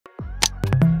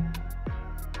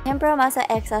Temporal muscle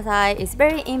exercise is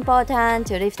very important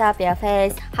to lift up your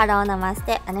face. Hello,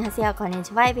 namaste, annyeonghaseyo,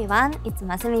 konnichiwa everyone. It's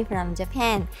Masumi from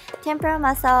Japan. Temporal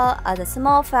muscle are the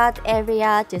small flat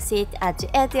area to sit at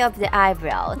the edge of the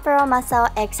eyebrow. Temporal muscle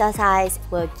exercise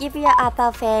will give your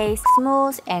upper face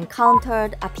smooth and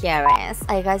contoured appearance.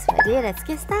 Are you guys ready? Let's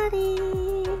get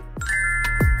started.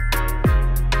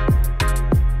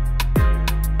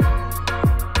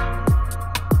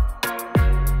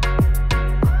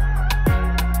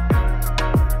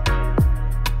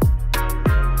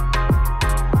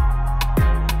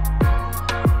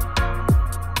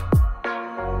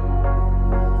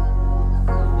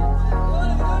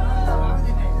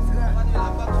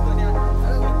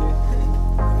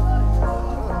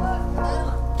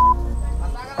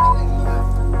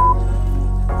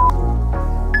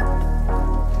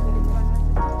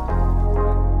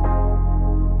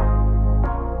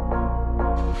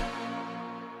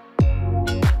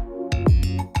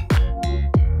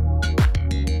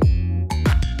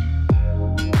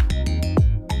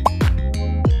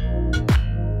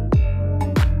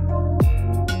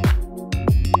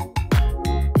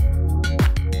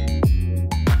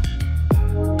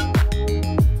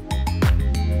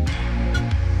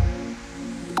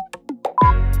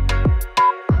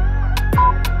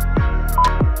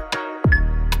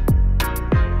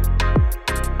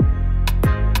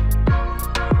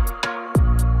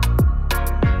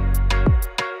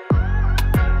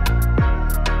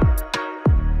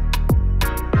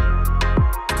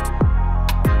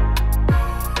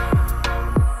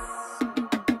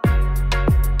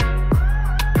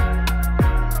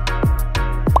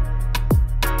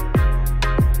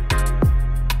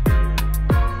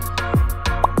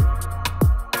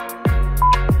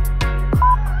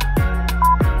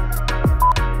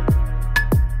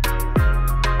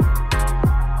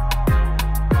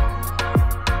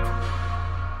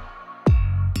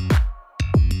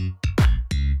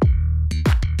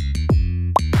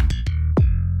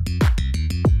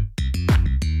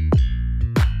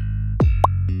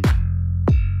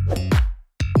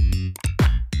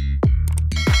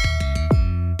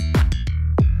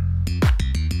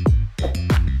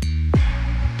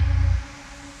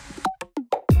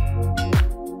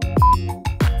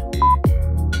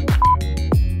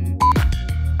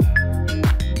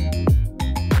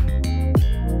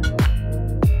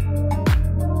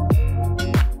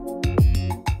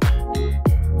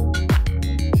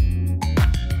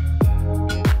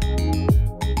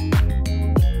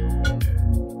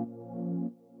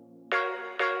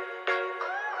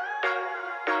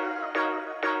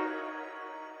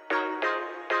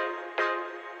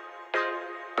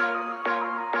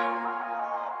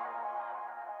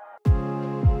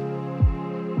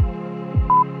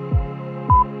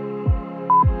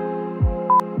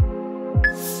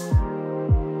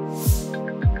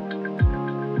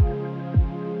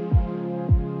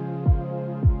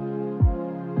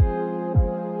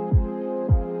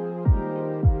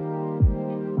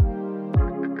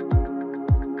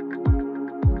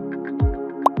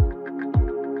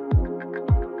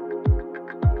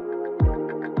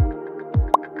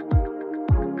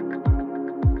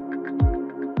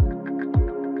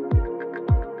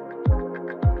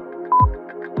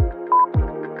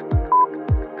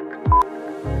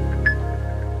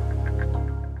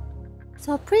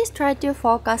 So please try to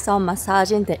focus on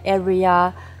massaging the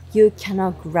area you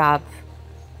cannot grab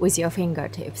with your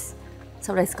fingertips.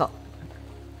 So let's go.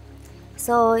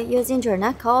 So using your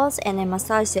knuckles and then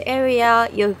massage the area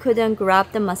you couldn't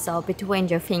grab the muscle between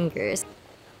your fingers.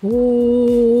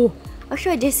 Ooh.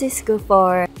 Actually, this is good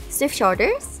for stiff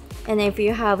shoulders. And if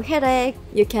you have headache,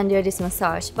 you can do this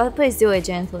massage. But please do it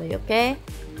gently, okay?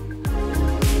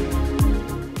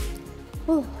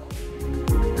 Ooh.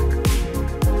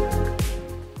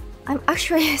 I'm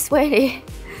actually sweaty.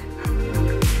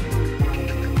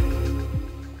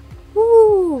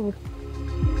 Ooh.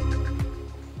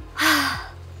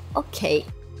 Okay.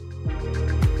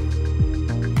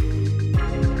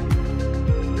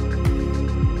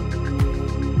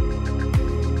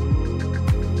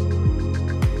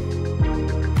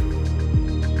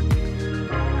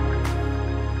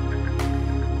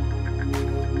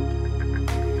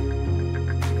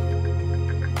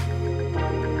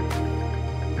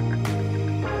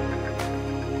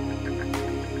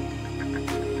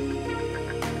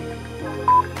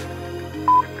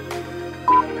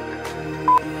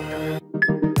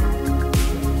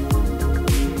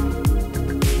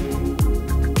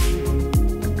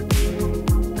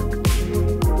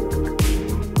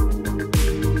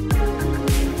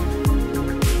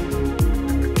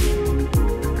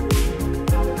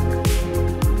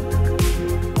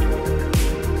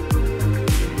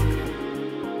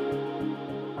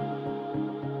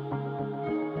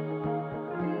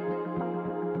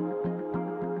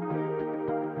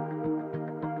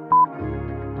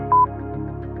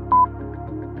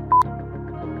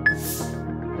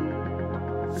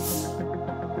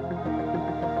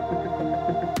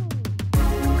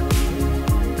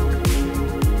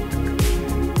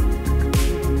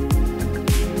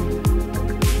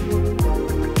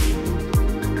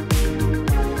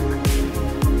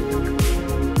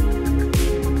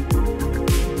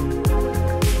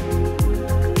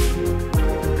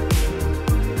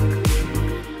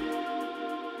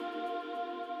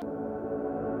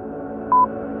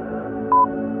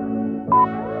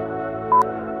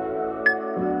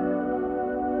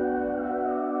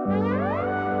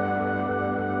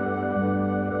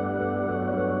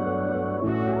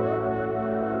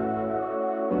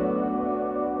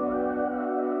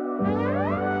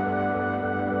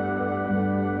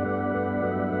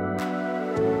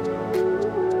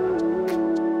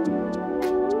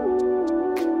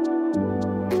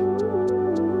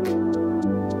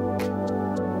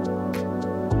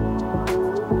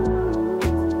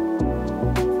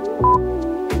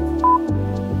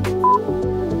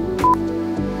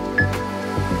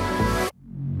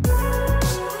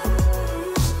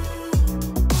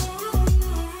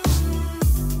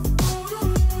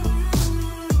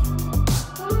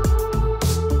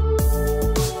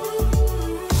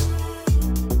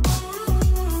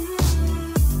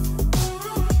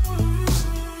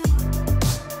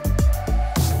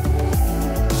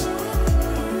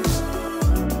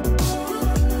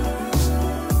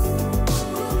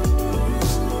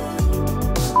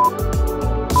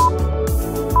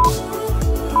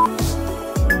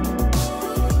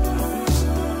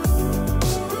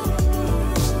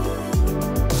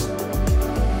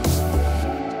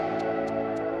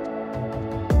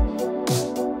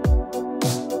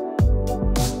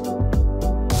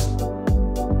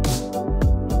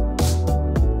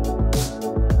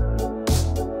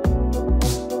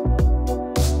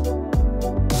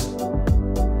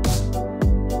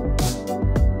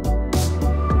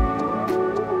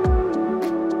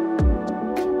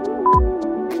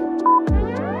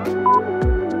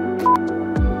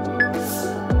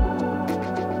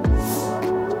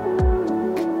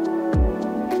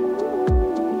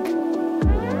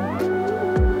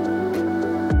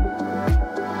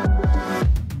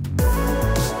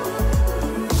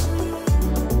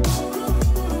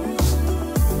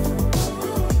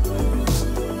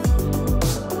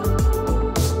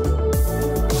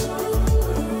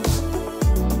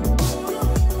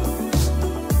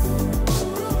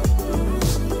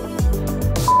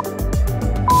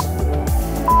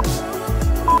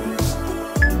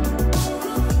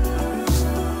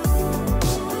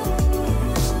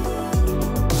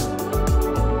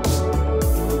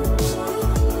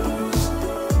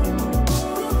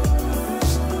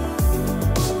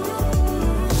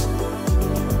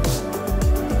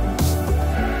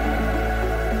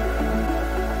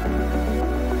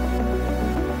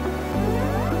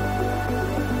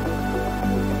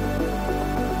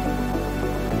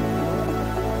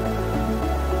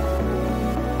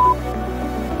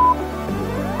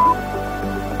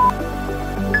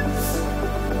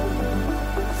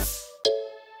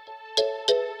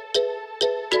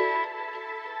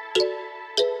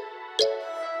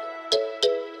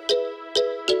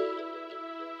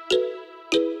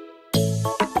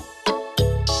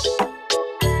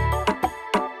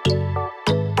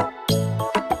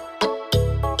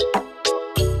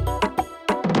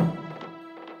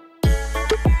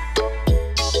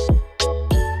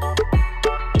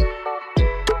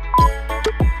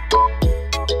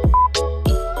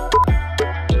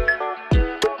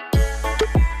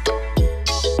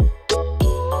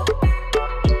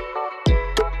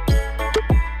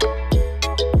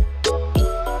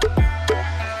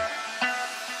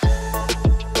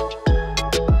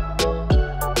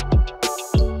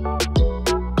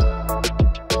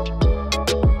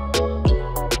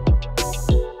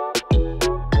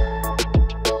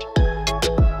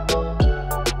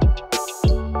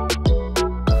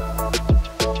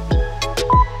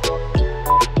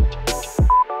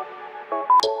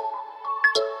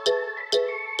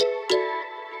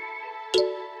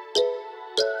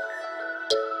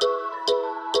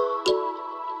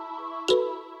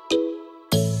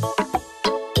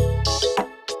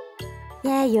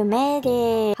 Yeah, you made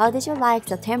it! How did you like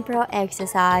the temporal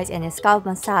exercise and the scalp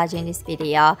massage in this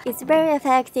video? It's very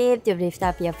effective to lift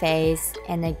up your face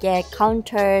and get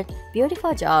contoured,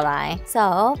 beautiful jawline.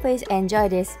 So please enjoy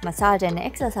this massage and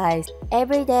exercise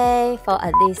every day for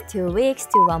at least 2 weeks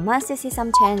to 1 month to see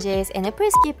some changes, and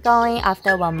please keep going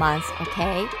after 1 month,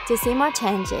 okay? To see more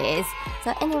changes.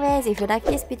 So anyways, if you like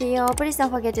this video, please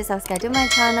don't forget to subscribe to my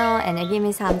channel and give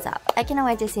me thumbs up. I cannot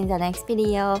wait to see you in the next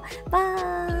video.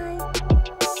 Bye!